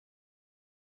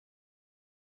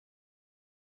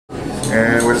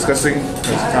And we're discussing,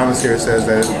 as Thomas here says,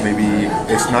 that maybe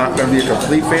it's not going to be a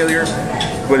complete failure,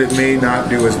 but it may not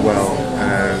do as well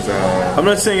as... I'm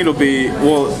not saying it'll be,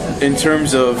 well, in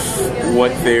terms of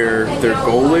what their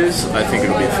goal is, I think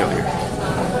it'll be a failure.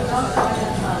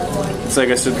 It's like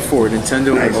I said before,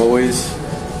 Nintendo will always...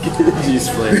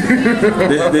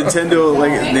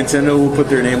 Nintendo will put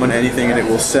their name on anything and it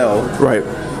will sell. Right.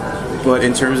 But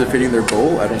in terms of hitting their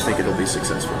goal, I don't think it'll be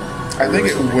successful. I think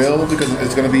it will because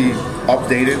it's going to be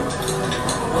updated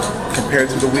compared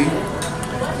to the Wii.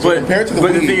 So but compared to the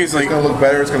but Wii, the thing is, like, it's going to look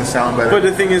better. It's going to sound better. But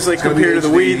the thing is, like, It's gonna compared to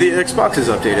the be Wii, the Xbox is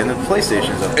updated and the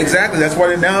PlayStation's updated. Exactly. That's why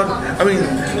they're now. I mean,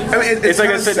 it's like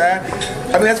I kinda said. sad.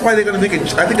 I mean, that's why they're going to make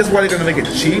it. I think that's why they're going to make it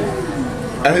cheap.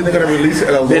 I think they're going to release it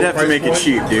at a low price point. They'd have to make it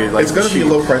cheap, dude. Like, it's going to be a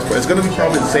low price point. It's going to be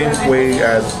probably the same way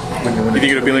as when you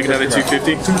think it'll be like another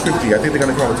 $250? $250. I think they're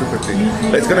going to come out with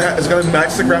 $250. It's going to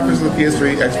match the graphics of the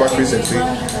PS3, Xbox 360,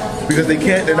 because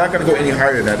they're not going to go any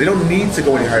higher than that. They don't need to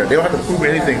go any higher. They don't have to prove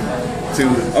anything to.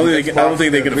 I don't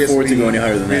think they can afford to go any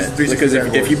higher than that. Because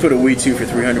if you put a Wii 2 for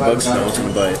 $300, no one's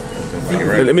going to buy it.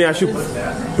 Right. Let me ask you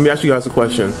guys a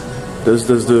question. Does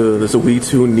the Wii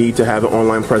 2 need to have an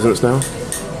online presence now?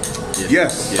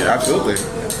 Yes, yeah, absolutely.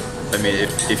 I mean,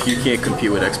 if you can't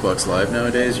compete with Xbox Live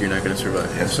nowadays, you're not going to survive.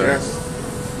 Yes, sorry.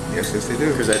 Yes, they do.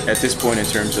 Because at this point, in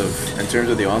terms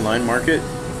of the online market,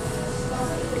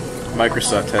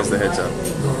 Microsoft has the heads up.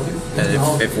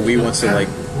 And if Wii wants to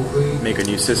make a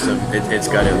new system, it's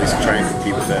got to at least try and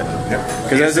compete with that.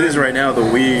 Because as it is right now, the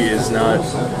Wii is not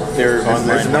their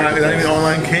online. It's not even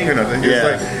online king or nothing.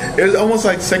 It's almost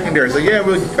like secondary. It's like, yeah,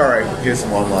 all right, here's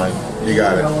some online. You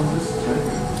got it.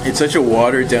 It's such a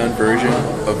watered-down version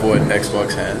of what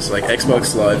Xbox has. Like,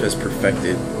 Xbox Live has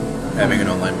perfected having an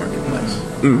online marketplace.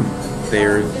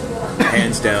 They're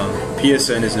hands down.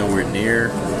 PSN is nowhere near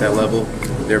that level.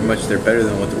 They're better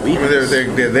than what the Wii is.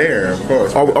 They're there, of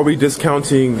course. Are we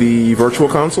discounting the virtual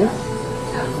console?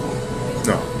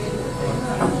 No.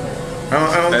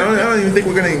 I don't even think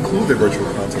we're going to include the virtual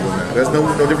console in that. That's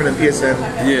no different than PSN.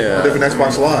 Yeah. No different than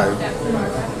Xbox Live,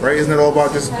 right? Isn't it all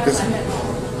about just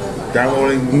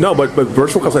downloading? No, but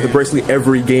virtual console has basically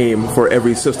every game for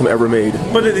every system ever made.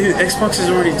 But Xbox is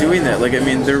already doing that. Like, I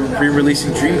mean, they're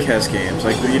re-releasing Dreamcast games.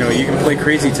 Like, you know, you can play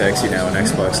Crazy Taxi now on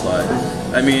Xbox Live.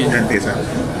 I mean, and PSN.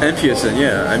 And PSN,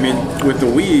 yeah. I mean, with the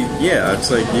Wii, yeah, it's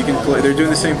like you can play. They're doing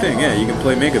the same thing. Yeah, you can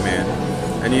play Mega Man,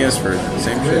 NES for the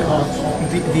same shit.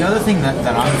 The other thing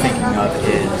that I'm thinking of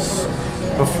is,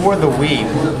 before the Wii,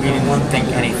 we didn't think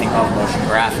anything of motion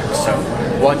graphics. So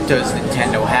what does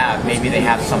Nintendo have? Maybe they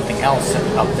have something else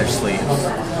up their sleeves.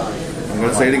 I'm going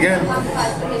to say it again.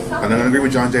 I'm not going to agree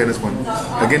with John Jay on this one.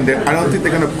 Again, I don't think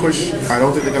they're going to push. I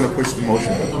don't think they're going to push the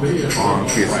motion on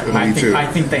PS2. I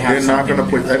think they have. They're not going to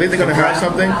push. I think they're going to have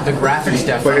something. The graphics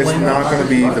definitely. But it's not going to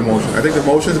be the motion. I think the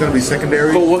motion is going to be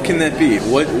secondary. But what can that be?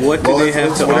 What do they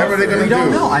have to whatever offer? they're going to do. We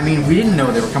don't know. I mean, we didn't know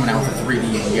they were coming out with a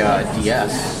 3D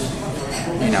DS.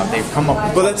 You know, they've come up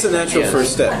with. But that's a natural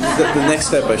first step. The next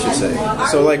step, I should say.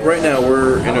 So, like, right now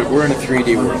we're in a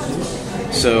 3D world.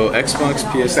 So Xbox,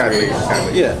 PS3,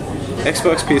 Sadly. yeah,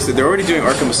 Xbox, PS3. They're already doing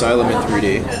Arkham Asylum in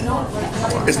 3D.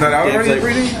 It's not out already in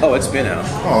 3D? Oh, it's been out.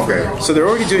 Oh, okay. So they're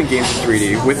already doing games in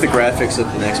 3D with the graphics of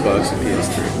an Xbox and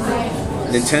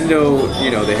PS3. Nintendo,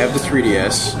 you know, they have the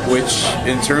 3DS, which,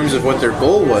 in terms of what their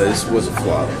goal was a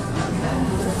flop.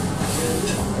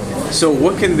 So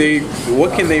what can they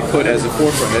put as a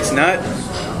forefront that's not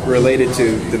related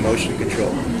to the motion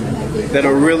control?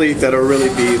 That'll really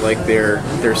be like their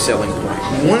selling point.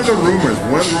 One of the rumors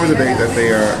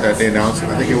that they announced,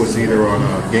 I think it was either on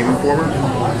Game Informer,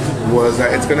 was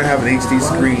that it's going to have an HD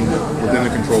screen within the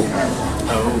control panel.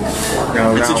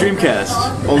 Oh, it's a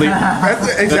Dreamcast. Only that's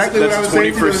exactly what I was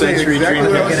saying. 21st century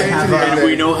Dreamcast.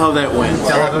 We know how that went.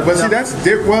 But see, that's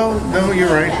well. No, you're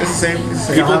right. It's the same.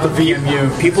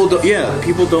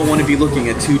 People don't want to be looking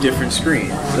at two different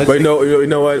screens. But you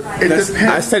know what? Depends.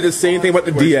 I said the same thing about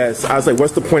the DS. I was like,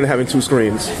 what's the point of having two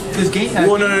screens?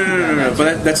 Well, no.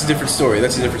 But that's a different story.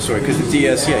 That's a different story. Because the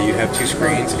DS, yeah, you have two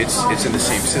screens. It's in the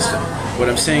same system. What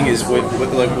I'm saying is, what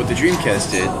the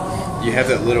Dreamcast did. You have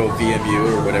that little VMU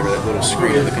or whatever, that little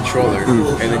screen on the controller,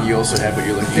 and then you also have what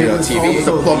you're looking at on TV. It's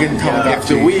a plug-in If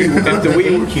the Wii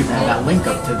GameCube had that link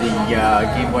up to the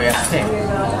Game Boy ST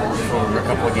for a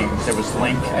couple of games. There was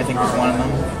Link, I think was one of them.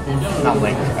 Not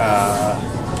Link.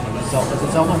 Was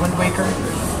it Zelda Wind Waker?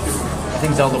 I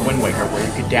think Zelda Wind Waker, where you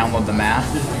could download the map.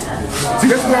 See,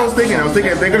 that's what I was thinking. I was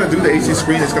thinking if they're going to do the HD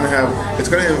screen, it's going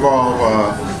to involve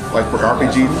like for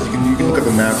RPG, you can look at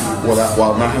the map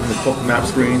while not having the full map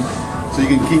screen. So you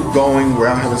can keep going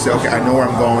without having to say, okay, I know where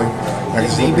I'm going. I can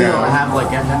slow Maybe they'll down. have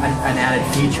like an added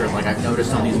feature, like I've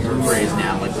noticed on these Blu-rays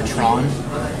now, like the Tron.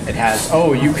 It has,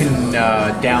 you can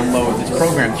download this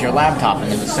program to your laptop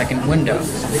and there's a second window,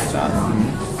 something like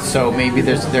that. So maybe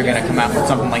they're going to come out with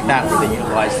something like that where they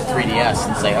utilize the 3DS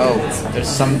and say, there's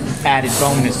some added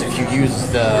bonus if you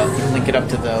link it up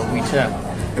to the Wii 2.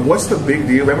 And what's the big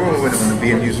deal? Remember when the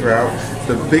VMUs were out?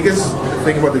 The biggest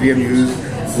thing about the VMUs,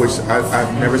 which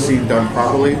I've never seen done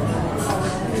properly,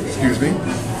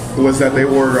 was that they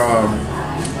were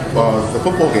the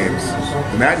football games,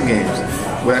 the Madden games.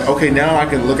 Okay, now I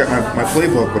can look at my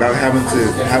playbook without having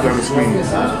to have it on the screen.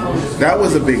 That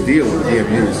was a big deal with the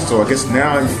VMUs. So I guess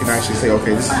now you can actually say,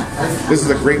 okay, this is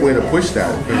a great way to push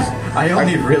that. I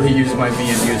only really use my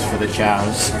VMUs for the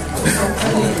chows.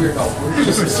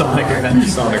 For Sonic Adventure.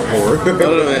 Sonic 4. I don't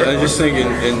know, I'm just thinking,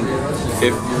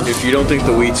 if you don't think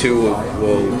the Wii 2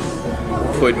 will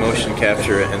put motion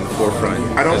capture in the forefront,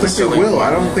 I don't think they will.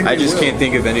 I just can't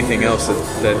think of anything else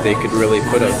that they could really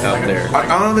put out there. I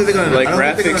don't think they're gonna like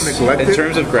neglect it. In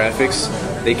terms of graphics,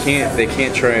 they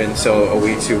can't try and sell a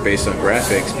Wii 2 based on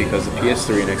graphics because the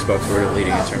PS3 and Xbox were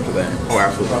leading in terms of that. Oh,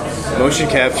 absolutely. Motion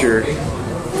capture,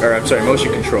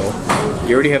 motion control.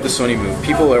 You already have the Sony Move.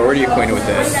 People are already acquainted with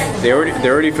that. They're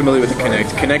already familiar with the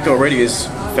Kinect. Kinect already is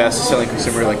fastest selling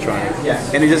consumer electronic,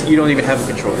 and you don't even have a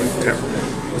controller. Yeah.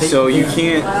 So you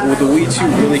can't, with the Wii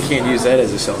 2, really can't use that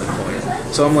as a selling point.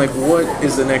 So I'm like, what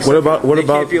is the next? What about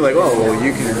can't be like,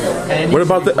 you can. What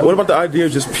about the idea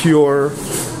of just pure?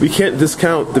 We can't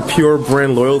discount the pure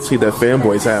brand loyalty that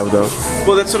fanboys have, though.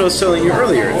 Well, that's what I was telling you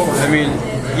earlier. I mean,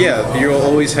 yeah, you'll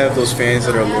always have those fans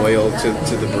that are loyal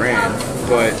to the brand,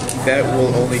 but that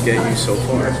will only get you so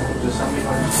far.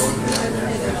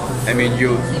 I mean,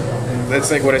 that's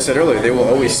like what I said earlier. They will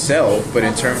always sell, but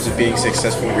in terms of being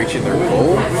successful in reaching their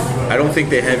goal, I don't think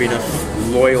they have enough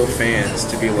loyal fans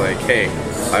to be like, hey,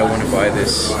 I want to buy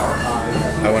this.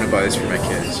 I want to buy this for my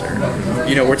kids.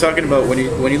 Or, we're talking about when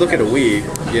you look at a Wii,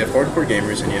 you have hardcore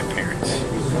gamers and you have parents.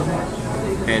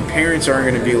 And parents aren't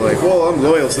going to be like, well, I'm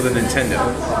loyal to the Nintendo.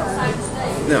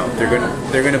 No,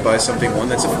 they're gonna buy something, one,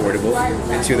 that's affordable,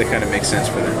 and two, that kind of makes sense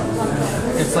for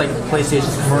them. It's like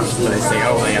PlayStation's commercials where they say,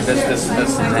 they have this, and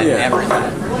that, and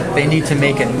everything. They need to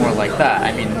make it more like that.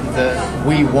 I mean, the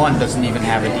Wii 1 doesn't even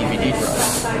have a DVD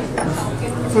drive.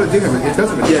 That's what it did. It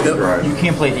doesn't have a DVD drive. You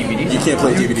can't play DVDs. You can't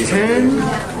play DVDs.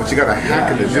 But you got a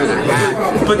hack in the video.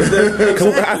 But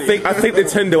I think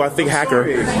Nintendo. I think hacker.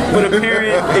 But a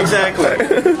parent, exactly.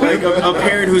 Like a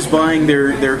parent who's buying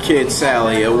their kid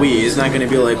Sally a Wii is not going to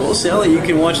be like, well, Sally, you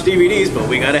can watch DVDs, but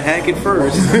we got to hack it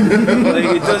first. Like,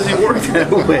 it doesn't work that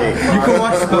way. You can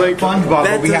watch SpongeBob,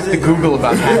 but we have to Google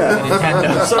about hacking the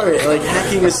Nintendo. Sorry, like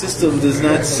hacking a system does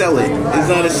not sell it. It's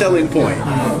not a selling point.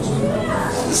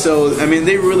 So, I mean,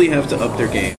 they really have to up their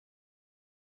game.